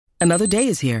Another day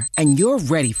is here, and you're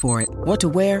ready for it. What to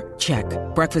wear? Check.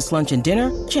 Breakfast, lunch, and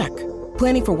dinner? Check.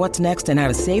 Planning for what's next and how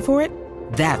to save for it?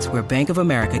 That's where Bank of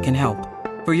America can help.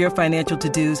 For your financial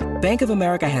to-dos, Bank of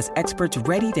America has experts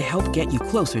ready to help get you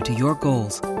closer to your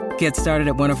goals. Get started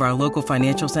at one of our local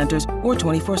financial centers or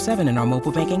 24/7 in our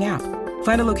mobile banking app.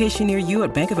 Find a location near you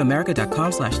at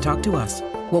bankofamerica.com/talktous.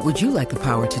 What would you like the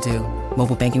power to do?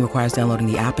 Mobile banking requires downloading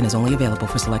the app and is only available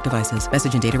for select devices.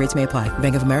 Message and data rates may apply.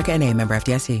 Bank of America N.A., member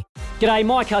FDIC. G'day,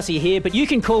 Mike Hussey here, but you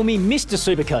can call me Mr.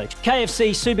 Supercoach. KFC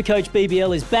Supercoach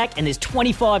BBL is back and there's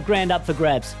 25 grand up for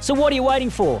grabs. So what are you waiting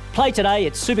for? Play today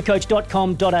at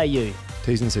supercoach.com.au.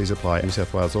 T's and C's apply. New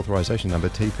South Wales authorisation number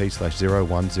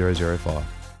TP/01005.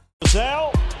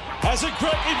 Zal has a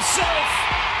grip himself.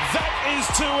 That is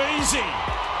too easy.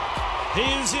 He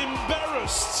is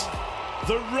embarrassed.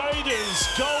 The Raiders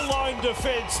goal line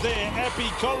defence there. Appy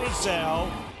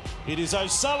Coruscant. It is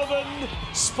O'Sullivan.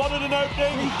 Spotted an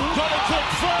opening. Got a quick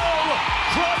throw.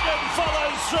 Cronin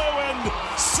follows through and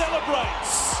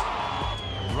celebrates.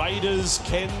 Raiders,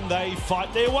 can they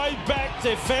fight their way back?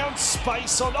 They've found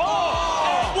space on...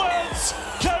 Edwards!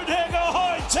 Coathanger,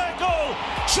 high tackle!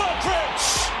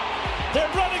 Chokrich!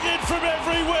 They're running in from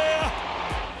everywhere.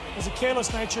 There's a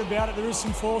careless nature about it. There is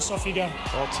some force off you go.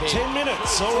 10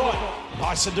 minutes, all right.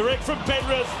 Nice and direct from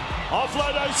Penrith.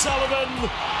 Offload O'Sullivan.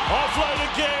 Offload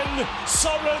again.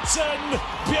 Sorensen.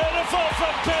 Beautiful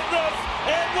from Penrith.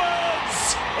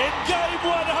 Edwards in game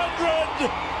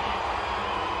 100.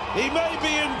 He may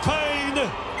be in pain,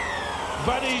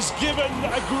 but he's given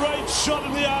a great shot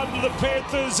in the arm to the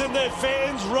Panthers and their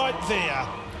fans right there.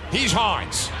 Here's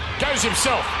Hines. Goes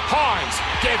himself. Hines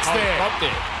gets there. Up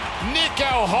there.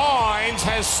 Nico Hines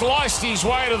has sliced his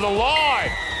way to the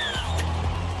line.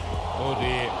 Oh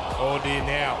dear,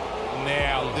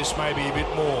 now this may be a bit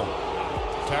more.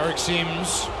 Tarek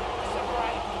Sims.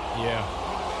 Yeah.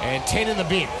 And 10 in the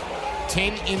bin.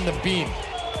 10 in the bin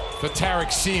for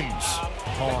Tarek Sims.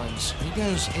 Hines, he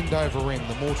goes end over end,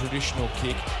 the more traditional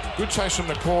kick. Good chase from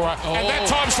Nakora. And that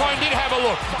time Sloan did have a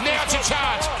look. Now it's a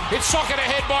chance. It's socket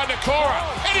ahead by Nakora.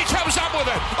 And he comes up with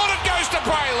it. On it goes to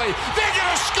Bailey. They're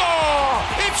going to score.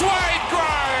 It's Wade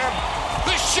Graham.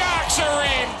 The Sharks are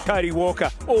in. Cody Walker.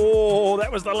 Oh,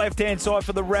 that was the left-hand side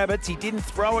for the Rabbits. He didn't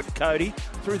throw it, Cody.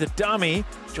 Through the dummy.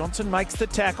 Johnson makes the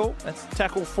tackle. That's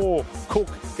tackle 4. Cook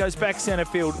goes back centre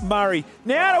field. Murray.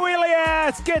 Now to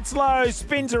Ilias. Gets low.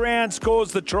 Spins around.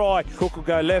 Scores the try. Cook will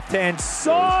go left-hand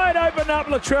side. Open up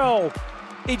Latrell.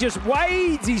 He just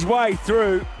wades his way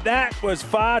through. That was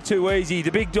far too easy.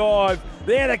 The big dive.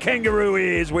 There the kangaroo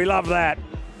is. We love that.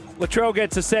 Latrell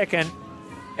gets a second.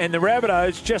 And the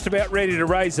Rabbitohs just about ready to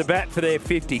raise the bat for their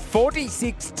 50.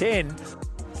 46-10.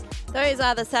 Those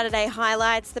are the Saturday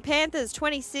highlights. The Panthers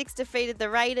 26 defeated the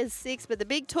Raiders 6, but the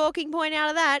big talking point out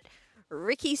of that,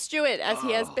 Ricky Stewart, as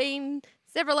he has been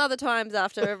several other times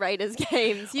after Raiders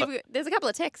games. There's a couple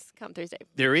of texts come through, Steve.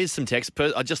 There is some text.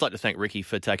 I'd just like to thank Ricky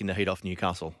for taking the heat off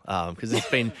Newcastle because it's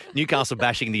been Newcastle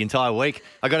bashing the entire week.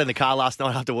 I got in the car last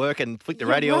night after work and flicked the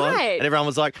radio on, and everyone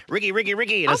was like, Ricky, Ricky,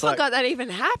 Ricky. And I forgot that even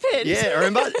happened. Yeah, I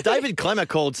remember David Clemmer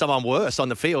called someone worse on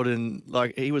the field and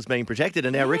like he was being protected,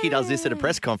 and now Ricky does this at a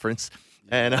press conference.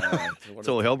 And it's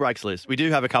all hell breaks loose. We do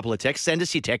have a couple of texts. Send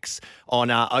us your texts on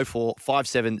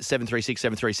 0457 736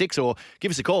 736 or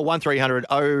give us a call, 1300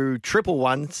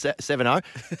 0111 70.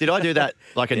 Did I do that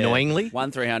like annoyingly?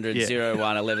 1300 01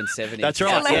 1170. That's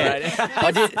right. Yeah.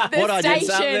 I did. What I did. Is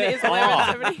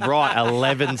 1170. Right,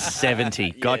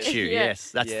 1170. Got you. Yeah.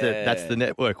 Yes, that's the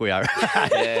network we are.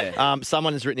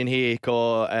 Someone has written in here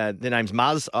called their name's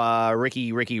Muzz.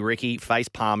 Ricky, face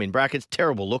palm in brackets.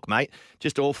 Terrible look, mate.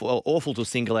 Just awful to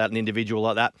single out an individual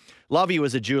like that. Love you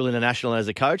as a dual international and as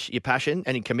a coach, your passion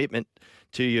and your commitment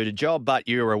to your job, but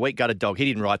you're a weak-gutted dog. He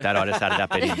didn't write that. I just added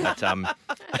up at him.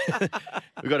 But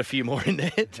we've got a few more in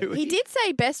there too. He did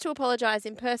say best to apologise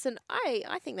in person.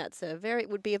 I think that's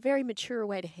would be a very mature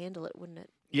way to handle it, wouldn't it?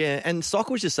 Yeah, and Sock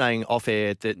was just saying off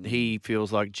air that he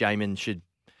feels like Jamin should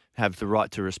have the right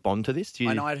to respond to this.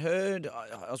 And I'd heard,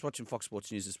 I was watching Fox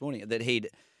Sports News this morning, that he'd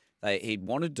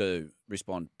wanted to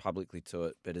respond publicly to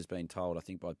it, but has been told, I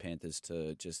think, by the Panthers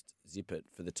to just zip it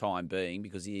for the time being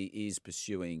because he is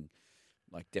pursuing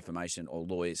like defamation or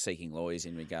seeking lawyers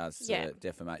in regards to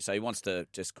defamation. So he wants to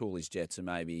just cool his jets and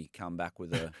maybe come back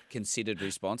with a considered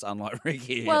response, unlike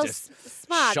Ricky. Well, just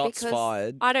smart shots because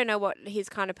fired. I don't know what his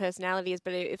kind of personality is,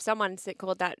 but if someone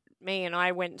called that me and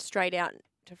I went straight out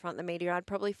to front the media, I'd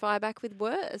probably fire back with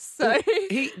worse. So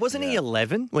He wasn't he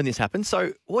 11 when this happened.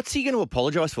 So what's he going to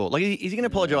apologise for? Like, is he going to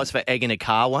apologise for egging a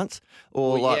car once,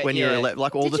 or Well, like yeah, when you're yeah. 11,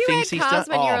 like all Did the you things egg he's cars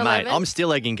done? when you were Oh mate, 11? I'm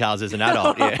still egging cars as an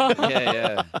adult. Yeah,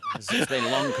 yeah. It's been a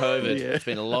long COVID. It's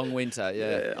been a long winter.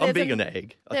 Yeah. I'm There's big an- on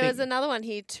egg. there was another one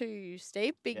here too,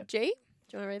 Steve. Big G.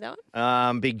 Do you want to read that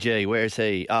one? Big G, where is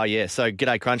he? Oh, yeah. So,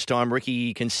 g'day, crunch time.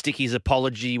 Ricky can stick his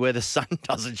apology where the sun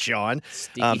doesn't shine.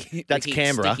 Sticky, That's Ricky,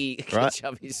 Canberra, sticky, right?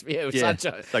 shove his- yeah, Yeah.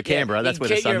 sunshine. So Canberra, that's where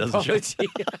the get sun your doesn't shine.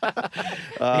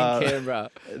 apology. In Canberra.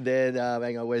 Then,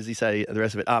 hang on, where does he say the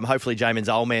rest of it? Hopefully, Jamin's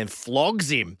old man flogs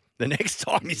him the next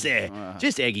time he's there.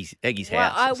 Just egg his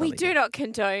house. Well, or we something. do not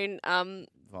condone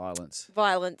Violence.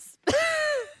 violence.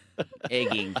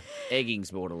 Egging.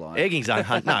 Egging's borderline. Egging's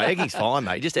egging's fine,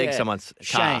 mate. Just egg Yeah. someone's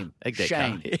car. Shame. Egg their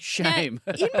Shame. car. Shame.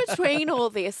 In between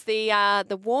all this,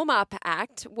 the warm up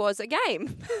act was a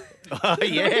game. Oh,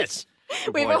 yes.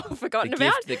 We've Boy, all forgotten the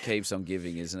about. gift that keeps on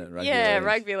giving, isn't it? Rugby Yeah, league?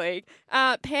 rugby league.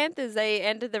 Panthers, they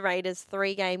ended the Raiders'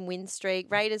 3-game win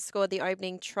streak. Raiders scored the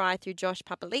opening try through Josh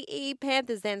Papali'i.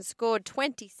 Panthers then scored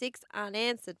 26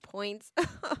 unanswered points.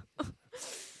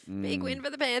 Big win for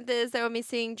the Panthers. They were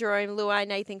missing Jerome Luai,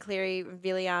 Nathan Cleary,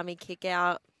 Viliami kick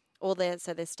out.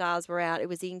 So their stars were out. It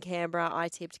was in Canberra. I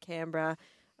tipped Canberra.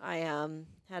 I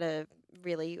had a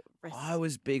really... I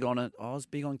was big on it. I was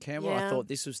big on Canberra. Yeah. I thought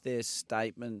this was their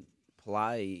statement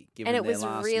play, given And it their was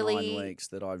last really- 9 weeks,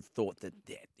 that I thought that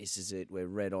this is it. We're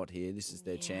red hot here. This is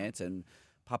their chance. And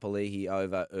Papali'i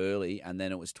over early, and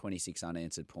then it was 26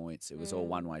 unanswered points. It was all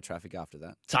one-way traffic after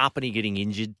that. Tarpany getting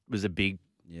injured was a big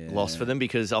loss for them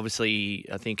because obviously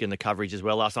I think in the coverage as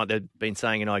well last night they've been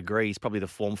saying, and I agree, he's probably the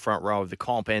form front row of the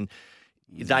comp, and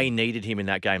they needed him in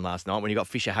that game last night when you got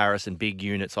Fisher Harris and big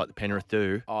units like the Penrith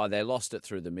do. Oh, they lost it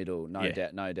through the middle, no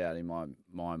Yeah. doubt in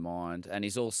my mind. And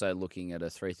he's also looking at a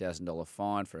 $3,000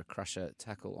 fine for a crusher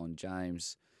tackle on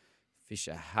James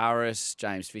Fisher Harris.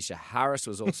 James Fisher Harris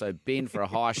was also binned for a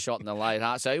high shot in the late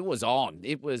half, so it was on.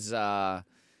 It was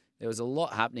there was a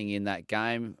lot happening in that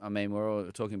game. I mean, we're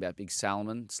all talking about Big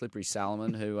Salmon, Slippery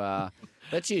Salmon, who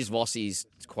let's use Vossi's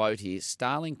quote here: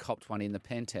 Starling copped one in the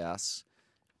penthouse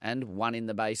and one in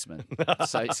the basement.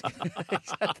 So,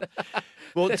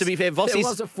 well, to be fair, there Vossi's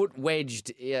was a foot wedged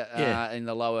in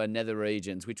the lower nether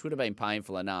regions, which would have been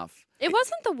painful enough. It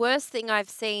wasn't the worst thing I've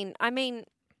seen. I mean,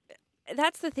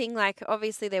 that's the thing. Like,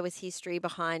 obviously, there was history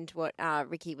behind what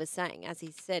Ricky was saying, as he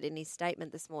said in his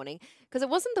statement this morning, because it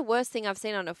wasn't the worst thing I've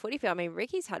seen on a footy field. I mean,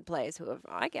 Ricky's had players who have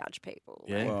eye gouged people.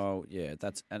 Yeah. Well, yeah,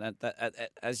 that's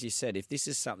as you said, if this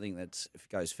is something that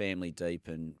goes family deep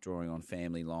and drawing on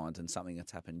family lines and something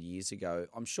that's happened years ago,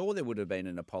 I'm sure there would have been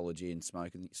an apology and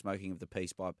smoking of the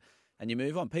peace pipe, and you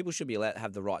move on. People should be allowed to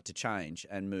have the right to change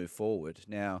and move forward.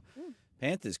 Now,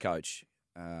 Panthers coach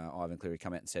Ivan Cleary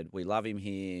come out and said, we love him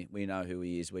here, we know who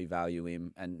he is, we value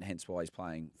him, and hence why he's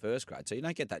playing first grade. So you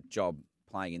don't get that job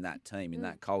playing in that team, in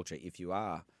that culture, if you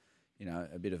are,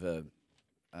 a bit of a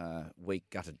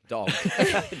weak-gutted dog.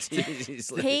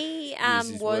 He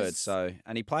words. So,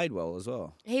 and he played well as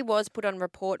well. He was put on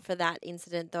report for that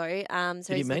incident, though.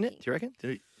 did he mean it? Do you reckon?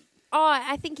 Oh,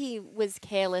 I think he was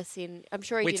careless in. I'm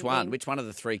sure he Which didn't one? mean- Which one of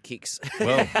the three kicks?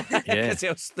 Well, yeah.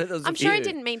 'Cause there was a I'm sure he few.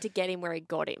 didn't mean to get him where he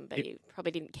got him, but he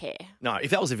probably didn't care. No,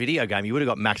 if that was a video game, you would have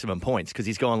got maximum points because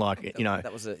he's gone like,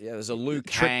 That was it was a Liu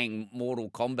Kang Mortal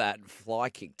Kombat fly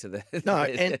kick to the. No,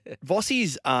 and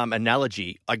Vossi's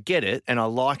analogy, I get it and I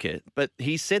like it, but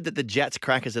he said that the Jats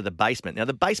crackers are the basement. Now,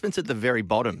 the basement's at the very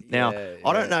bottom. Now,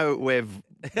 I don't know where.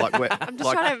 I'm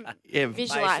just trying to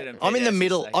visualize. I'm in the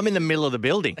middle. I'm in the middle of the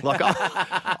building. Like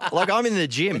I'm in the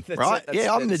gym, right?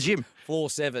 Yeah, I'm in the gym. Floor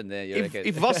 7 there. You reckon?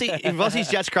 If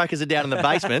Vossi's Jats crackers are down in the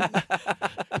basement,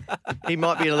 he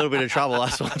might be in a little bit of trouble.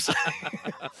 That's what I'm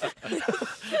saying.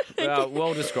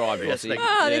 Well described, Vossi.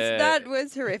 Oh, that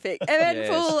was horrific.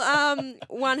 Eventful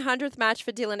 100th match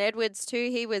for Dylan Edwards too.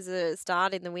 He was a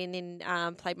start in the win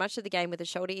and played much of the game with a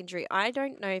shoulder injury. I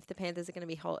don't know if the Panthers are going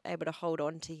to be able to hold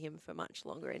on to him for much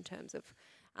longer in terms of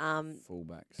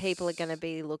fullbacks. People are going to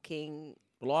be looking.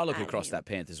 Well, I look at across him. that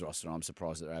Panthers roster and I'm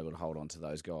surprised that they're able to hold on to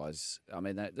those guys. I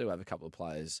mean, they do have a couple of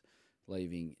players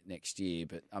leaving next year,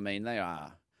 but I mean, they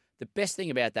are. The best thing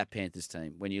about that Panthers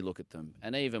team, when you look at them,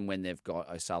 and even when they've got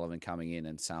O'Sullivan coming in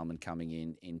and Salmon coming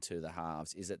in into the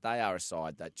halves, is that they are a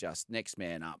side that just next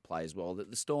man up plays well,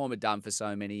 that the Storm had done for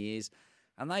so many years.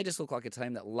 And they just look like a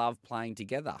team that love playing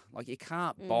together. Like, you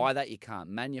can't buy that, you can't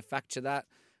manufacture that.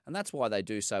 And that's why they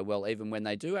do so well, even when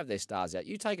they do have their stars out.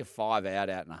 You take a 5 out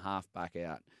and a half back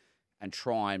out and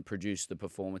try and produce the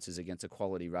performances against a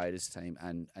quality Raiders team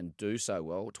and do so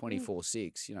well,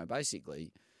 24-6,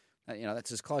 basically.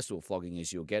 that's as close to a flogging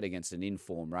as you'll get against an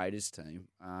in-form Raiders team.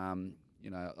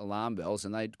 Alarm bells,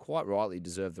 and they quite rightly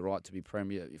deserve the right to be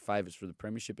favourites for the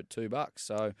premiership at $2.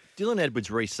 So Dylan Edwards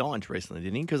re-signed recently,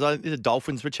 didn't he? Because the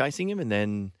Dolphins were chasing him, and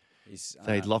then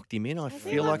they locked him in. I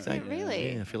feel like they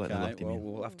really. Yeah, I feel like they locked him in.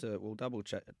 We'll double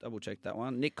check that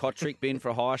one. Nick Kotrick been for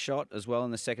a high shot as well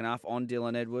in the second half on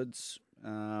Dylan Edwards,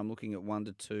 looking at 1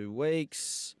 to 2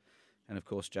 weeks, and of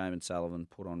course Jamin Sullivan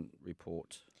put on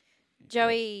report.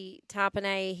 Joey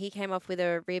Tarpanay, he came off with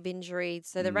a rib injury.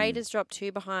 So the Raiders dropped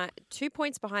 2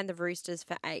 points behind the Roosters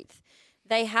for 8th.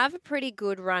 They have a pretty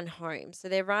good run home. So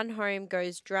their run home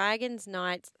goes Dragons,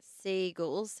 Knights,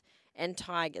 Seagulls, and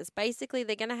Tigers. Basically,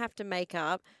 they're going to have to make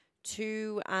up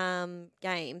 2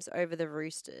 games over the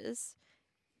Roosters.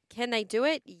 Can they do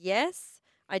it? Yes.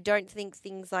 I don't think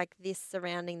things like this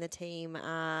surrounding the team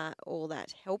are all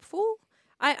that helpful.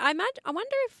 I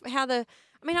wonder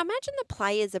I imagine the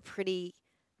players are pretty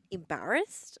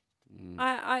embarrassed.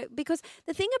 Because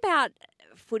the thing about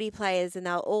footy players, and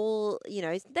they'll all,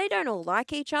 they don't all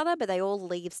like each other, but they all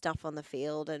leave stuff on the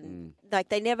field, and like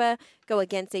they never go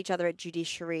against each other at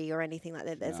judiciary or anything like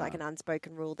that. There's like an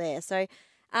unspoken rule there. So,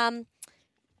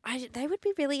 they would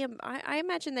be really. I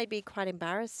imagine they'd be quite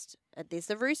embarrassed at this.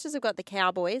 The Roosters have got the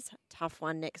Cowboys, tough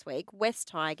one next week. West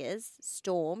Tigers,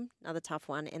 Storm, another tough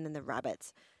one, and then the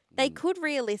Rabbits. They could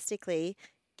realistically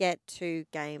get 2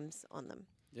 games on them.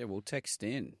 Yeah, we'll text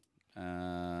in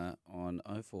on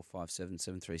 0457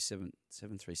 737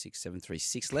 736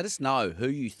 736. Let us know who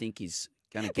you think is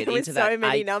going to get into that. So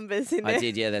many numbers in there. I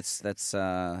did, yeah. That's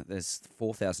there's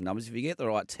 4,000 numbers. If you get the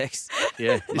right text,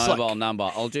 it's mobile number.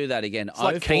 I'll do that again.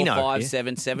 Like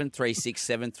 0457 736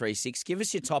 736. Give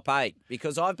us your top 8,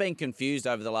 because I've been confused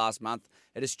over the last month.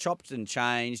 It has chopped and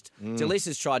changed.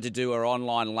 Delissa's tried to do her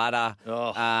online ladder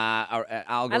algorithm,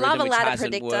 I love a which ladder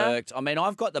hasn't predictor. worked. I mean,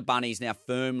 I've got the Bunnies now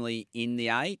firmly in the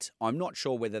 8. I'm not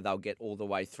sure whether they'll get all the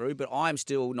way through, but I'm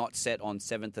still not set on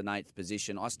 7th and 8th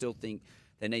position. I still think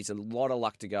there needs a lot of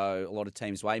luck to go a lot of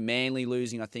teams' way. Manly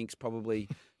losing, I think, is probably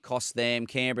cost them.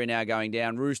 Canberra now going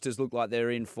down. Roosters look like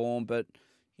they're in form, but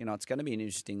it's going to be an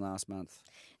interesting last month.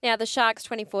 Now, the Sharks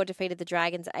 24 defeated the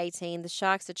Dragons 18. The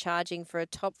Sharks are charging for a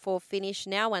top 4 finish.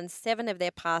 Now won 7 of their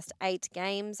past 8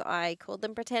 games. I called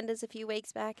them pretenders a few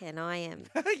weeks back, and I am.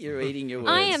 You're eating your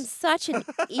words. I am such an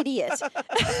idiot.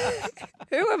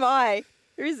 Who am I?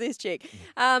 Who is this chick?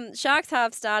 Sharks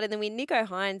half started, then we Nico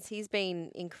Hines. He's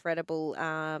been incredible.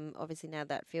 Obviously, now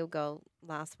that field goal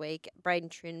last week. Braden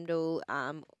Trindle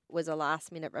was a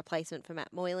last-minute replacement for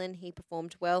Matt Moylan. He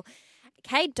performed well.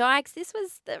 Cade Dykes, this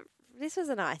was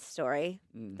a nice story.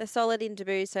 The solid in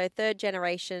debut. So 3rd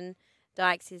generation.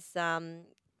 Dykes, his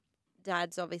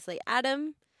dad's obviously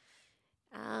Adam.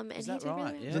 Is that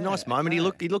right? It was a nice moment.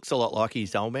 He looks a lot like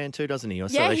his old man too, doesn't he? I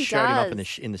saw Yeah, they he showed him up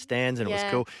does. in the stands, and it was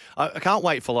Yeah. cool. I can't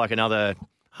wait for like another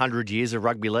 100 years of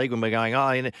rugby league when we're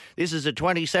going, this is a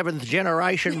 27th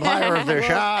generation player of the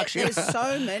Sharks. There's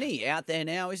so many out there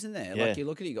now, isn't there? Yeah. Like you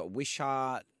look at it, you got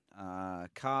Wishart,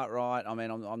 Cartwright. I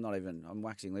mean, I'm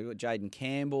waxing lyrical. Jaden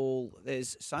Campbell.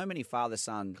 There's so many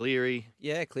father-son. Cleary.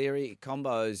 Yeah, Cleary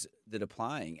combos that are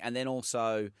playing, and then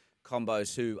also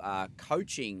combos who are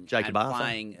coaching Jacob and Arthur.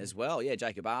 playing as well. Yeah,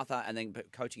 Jacob Arthur, and then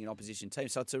coaching an opposition team.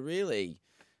 So it's a really,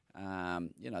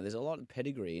 there's a lot of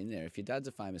pedigree in there. If your dad's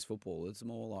a famous footballer, it's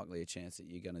more likely a chance that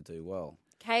you're going to do well.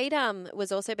 Cade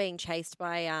was also being chased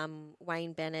by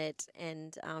Wayne Bennett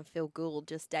and Phil Gould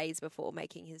just days before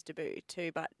making his debut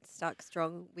too, but stuck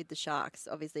strong with the Sharks,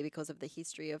 obviously because of the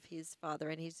history of his father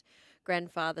and his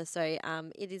grandfather. So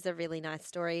it is a really nice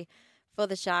story for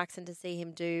the Sharks, and to see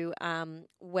him do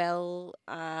well.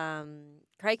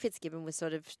 Craig Fitzgibbon was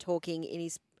sort of talking in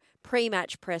his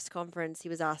pre-match press conference. He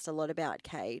was asked a lot about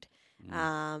Cade.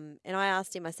 And I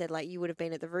asked him, I said, like, you would have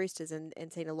been at the Roosters and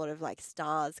seen a lot of, like,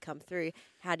 stars come through.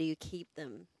 How do you keep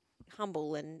them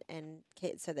humble and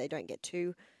so they don't get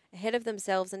too ahead of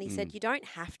themselves? And he said, you don't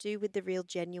have to with the real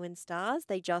genuine stars.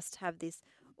 They just have this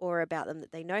aura about them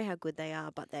that they know how good they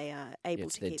are, but they are able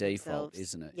to keep default, themselves.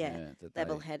 isn't it? Yeah,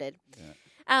 level-headed.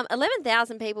 Yeah.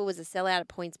 11,000 people was a sellout at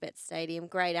PointsBet Stadium.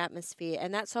 Great atmosphere.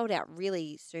 And that sold out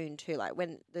really soon too. Like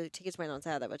when the tickets went on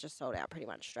sale, they were just sold out pretty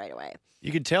much straight away.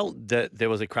 You could tell that there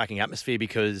was a cracking atmosphere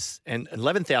because, and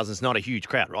 11,000 is not a huge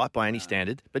crowd, right, by any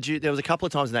standard. But there was a couple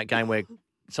of times in that game where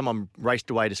someone raced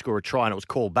away to score a try and it was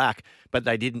called back, but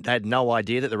they had no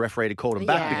idea that the referee had called them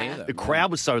back. Yeah. The crowd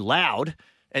was so loud.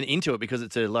 and into it because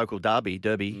it's a local derby,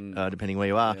 depending where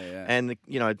you are. Yeah. And,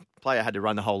 player had to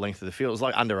run the whole length of the field. It was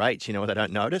like under 8s, where they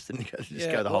don't notice and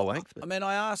go the whole length. But. I mean,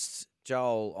 I asked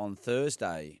Joel on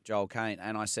Thursday, Joel Kane,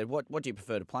 and I said, what do you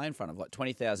prefer to play in front of? Like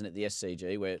 20,000 at the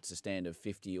SCG where it's a stand of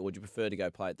 50, or would you prefer to go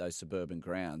play at those suburban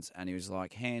grounds? And he was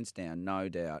like, hands down, no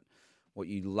doubt, what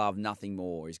you love nothing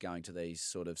more is going to these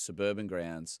sort of suburban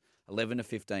grounds, 11 to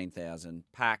 15,000,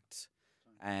 packed,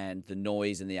 and the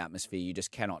noise and the atmosphere you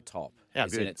just cannot top.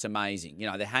 It's amazing.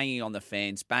 They're hanging on the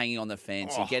fence, banging on the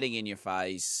fence, and getting in your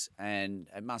face, and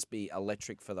it must be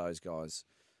electric for those guys.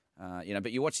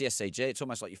 But you watch the SCG, it's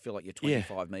almost like you feel like you're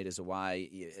 25 metres away.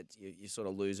 You sort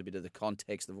of lose a bit of the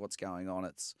context of what's going on.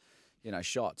 It's,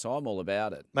 shot. So I'm all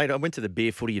about it. Mate, I went to the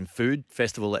Beer, Footy and Food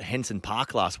Festival at Henson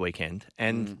Park last weekend,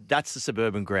 and that's the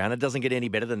suburban ground. It doesn't get any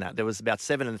better than that. There was about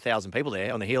 7,000 people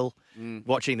there on the hill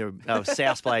watching the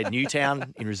South played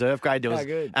Newtown in reserve grade. There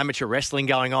was amateur wrestling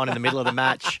going on in the middle of the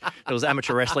match. There was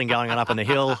amateur wrestling going on up on the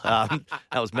hill. That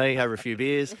was me over a few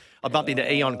beers. I bumped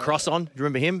into Eon Crosson. Do you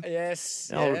remember him?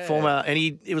 Yes. Former, and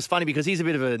it was funny because he's a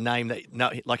bit of a name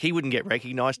that he wouldn't get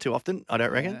recognised too often, I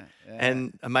don't reckon.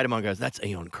 And a mate of mine goes, that's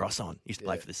Eon Crosson. He used to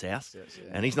play for the South.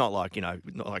 And he's not like,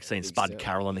 not like seeing Spud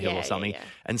Carroll on the hill or something.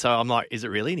 And so I'm like, is it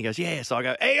really? And he goes, yeah. So I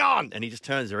go, Eon! And he just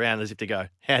turns around as if to go,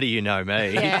 how do you know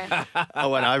me? I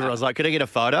went over, I was like, could I get a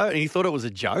photo? And he thought it was a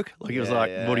joke. Like he was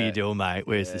like, what are you doing, mate?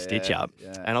 Where's the stitch up?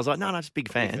 And I was like, no, just a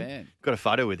big fan. Got a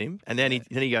photo with him. And then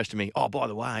he goes to me, oh, by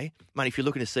the way, mate, if you're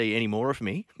looking to see any more of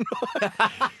me,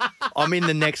 I'm in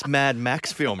the next Mad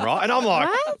Max film, right? And I'm like,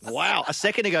 wow, a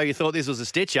second ago you thought this was a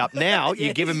stitch up. Now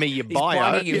you're giving me your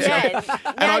bio. And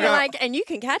now you're like, and you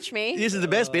can catch me. This is the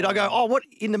best bit. I go, oh, what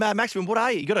in the Mad Max film? What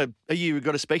are you? You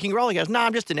got a speaking role? He goes, no,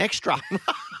 I'm just an extra.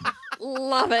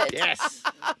 Love it. Yes.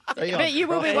 But you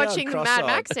will be watching Mad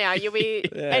Max now. You'll be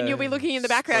and you'll be looking in the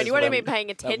background. You won't even be paying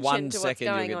attention to what's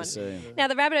going on. Now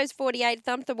the Rabbitohs 48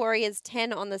 thumped the Warriors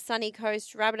 10 on the sunny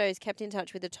coast. Rabbitohs kept in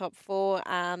touch with the top four,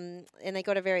 and they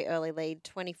got a very early lead,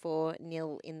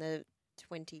 24-0 in the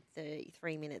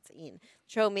 33 minutes in.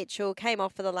 Joel Mitchell came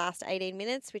off for the last 18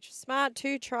 minutes, which was smart.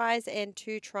 2 tries and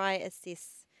 2 try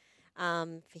assists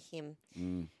for him.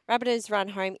 Rabbitohs run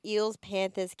home Eels,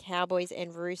 Panthers, Cowboys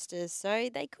and Roosters, so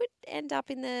they could end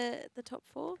up in the top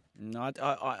 4. No,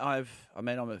 I'm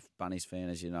a Bunnies fan,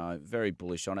 as you know, very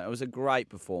bullish on it. It was a great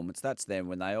performance. That's them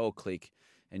when they all click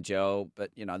and gel.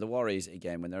 But, the Warriors,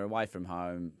 again, when they're away from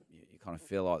home, you kind of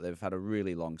feel like they've had a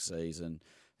really long season.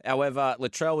 However,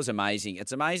 Latrell was amazing.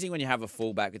 It's amazing when you have a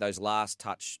fullback with those last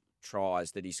touch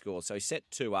tries that he scored. So he set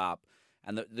 2 up.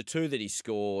 And the 2 that he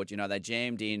scored, they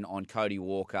jammed in on Cody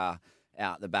Walker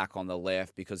out the back on the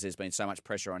left because there's been so much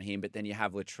pressure on him. But then you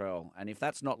have Latrell. And if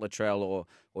that's not Latrell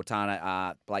or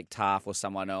Tana, Blake Taaffe or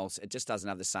someone else, it just doesn't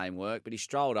have the same work. But he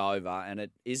strolled over and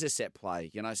it is a set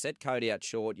play. Set Cody out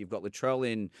short. You've got Latrell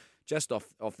in just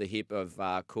off the hip of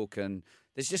Cook. And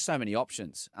there's just so many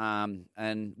options.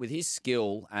 And with his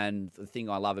skill, and the thing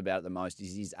I love about it the most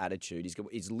is his attitude.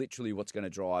 He's literally what's going to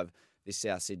drive this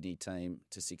South Sydney team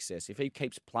to success. If he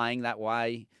keeps playing that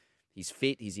way, he's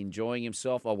fit, he's enjoying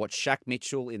himself. I watched Shaq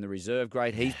Mitchell in the reserve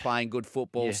grade. He's playing good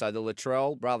football. So the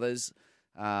Latrell brothers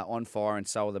on fire, and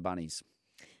so are the Bunnies.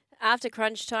 After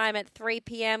crunch time at 3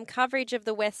 p.m, coverage of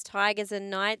the West Tigers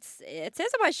and Knights. It says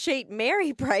on my sheet,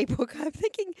 Mary Braybook. I'm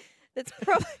thinking... That's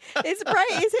probably is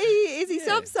he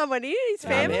subbed someone in his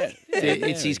family?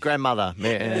 It's his grandmother.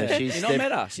 She's not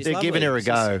met her. They're giving her a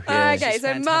go. Okay,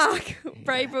 so Mark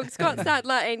Braybook, Scott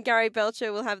Sattler and Gary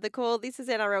Belcher will have the call. This is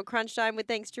NRL Crunch Time with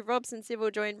thanks to Robson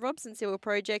Civil. Join Robson Civil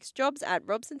Projects, jobs at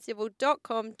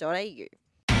robsoncivil.com.au.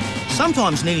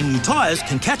 Sometimes needing new tyres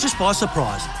can catch us by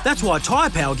surprise. That's why Tyre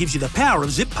Power gives you the power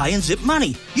of Zip Pay and Zip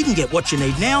Money. You can get what you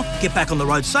need now, get back on the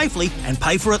road safely and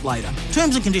pay for it later.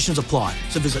 Terms and conditions apply.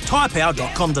 So visit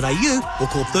tyrepower.com.au or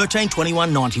call 13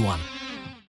 21 91.